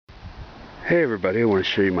Hey everybody, I want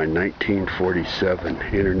to show you my 1947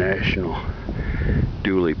 International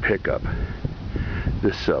dually pickup.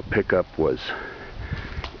 This pickup was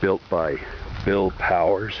built by Bruce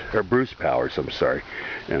Powers,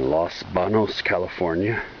 in Los Banos,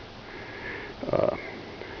 California. I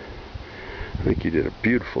think he did a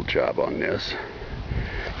beautiful job on this.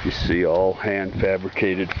 You see, all hand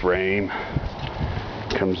fabricated frame,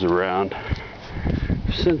 comes around.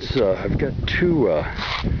 Since I've got two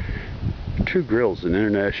grills, an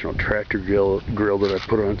International tractor grill that I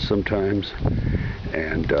put on sometimes,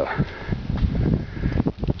 and a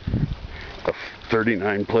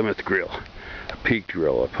 39 Plymouth grill, a peaked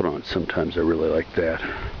grill I put on sometimes. I really like that.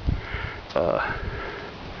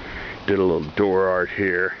 Did a little door art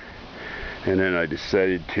here, and then I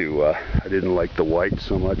decided to, I didn't like the white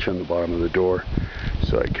so much on the bottom of the door,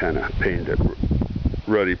 so I kind of painted it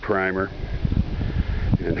ruddy primer.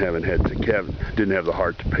 And didn't have the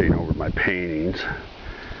heart to paint over my paintings.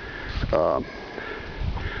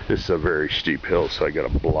 This is a very steep hill, so I got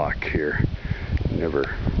a block here.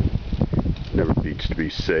 Never beats to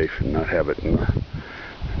be safe and not have it in the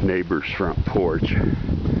neighbor's front porch.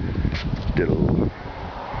 Did a little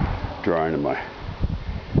drawing of my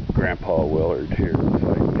Grandpa Willard here,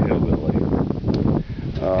 fighting hillbilly.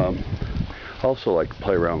 Also like to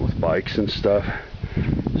play around with bikes and stuff.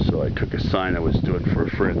 So I took a sign I was doing for a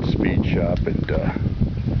friend's speed shop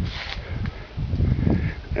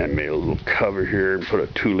and made a little cover here and put a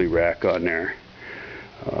Thule rack on there.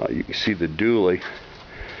 You can see the dually.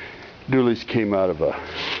 Dualies came out of a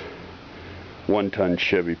 1-ton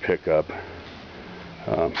Chevy pickup.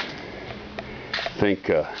 I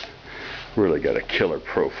think really got a killer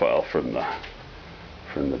profile from the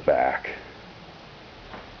back.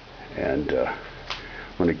 And I'm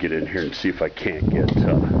going to get in here and see if I can't get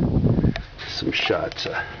some shots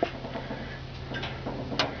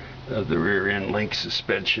of the rear end link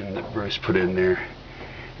suspension that Bruce put in there,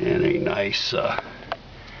 and a nice,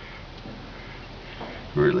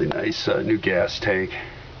 really nice new gas tank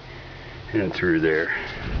in through there.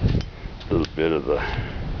 A little bit of the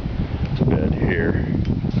bed here,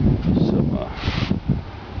 some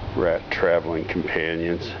rat traveling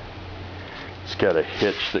companions. It's got a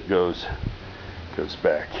hitch that goes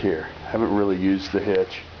back here. Haven't really used the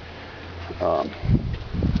hitch.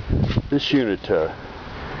 This unit,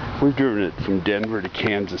 we've driven it from Denver to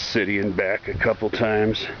Kansas City and back a couple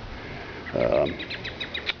times.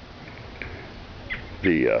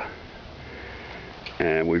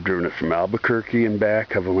 And we've driven it from Albuquerque and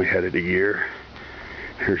back. I've only had it a year.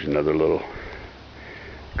 Here's another little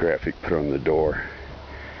graphic put on the door.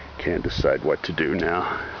 Can't decide what to do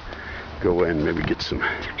now. Go in, maybe get some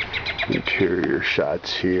interior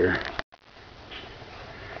shots here.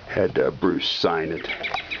 Had Bruce sign it.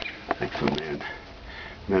 I think the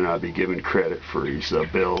man I'll be giving credit for his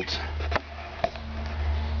builds.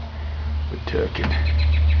 We took it.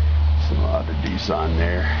 Some oddities on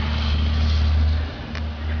there.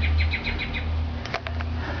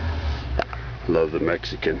 Love the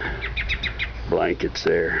Mexican blankets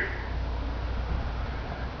there.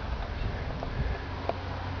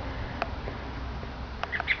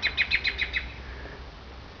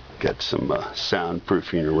 Got some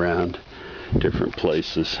soundproofing around different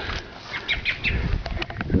places.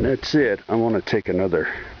 And that's it. I want to take another,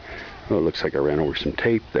 oh, it looks like I ran over some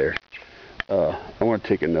tape there. I want to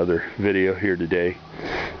take another video here today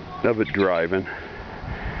of it driving.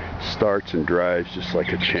 Starts and drives just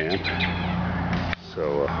like a champ.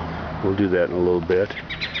 So we'll do that in a little bit.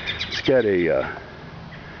 It's got a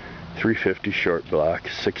 350 short block,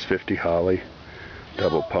 650 Holley,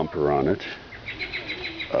 double pumper on it.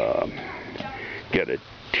 Got a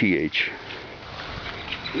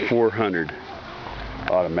TH400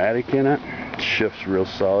 automatic in it. Shifts real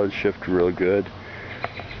solid, shift real good.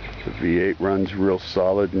 The V8 runs real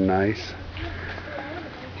solid and nice.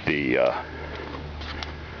 The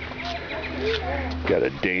got a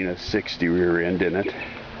Dana 60 rear end in it.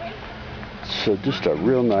 So just a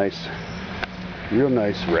real nice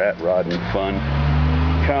rat rod and fun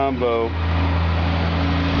combo.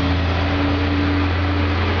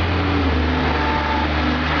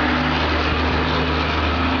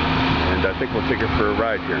 I think we'll take her for a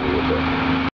ride here in a little bit.